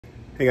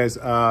Hey guys,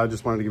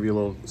 just wanted to give you a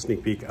little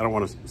sneak peek. I don't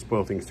want to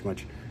spoil things too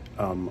much,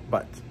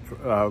 but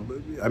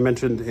I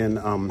mentioned in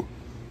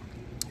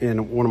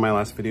one of my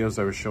last videos,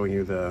 I was showing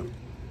you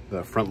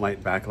the front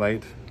light, back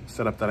light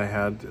setup that I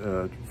had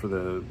to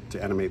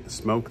animate the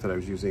smoke. That I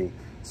was using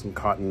some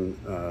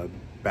cotton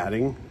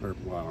batting, or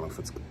well, I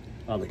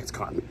don't think it's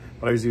cotton,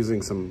 but I was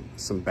using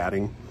some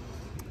batting.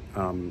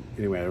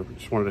 Anyway, I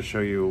just wanted to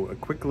show you a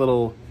quick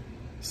little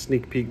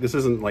sneak peek. This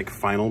isn't like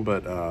final,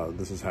 but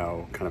this is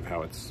how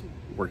it's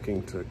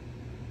working to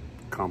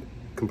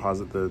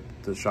composite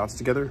the shots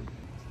together.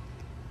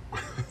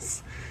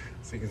 So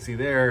you can see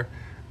there,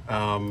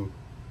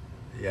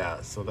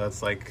 yeah, so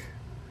that's like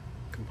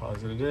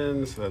composited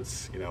in, so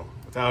that's, you know,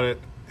 without it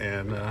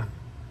and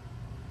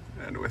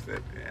with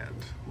it and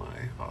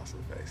my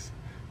awesome face.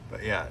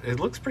 But yeah, it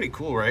looks pretty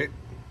cool, right?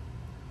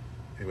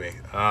 Anyway,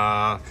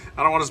 I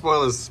don't want to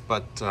spoil this,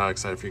 but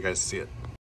excited for you guys to see it.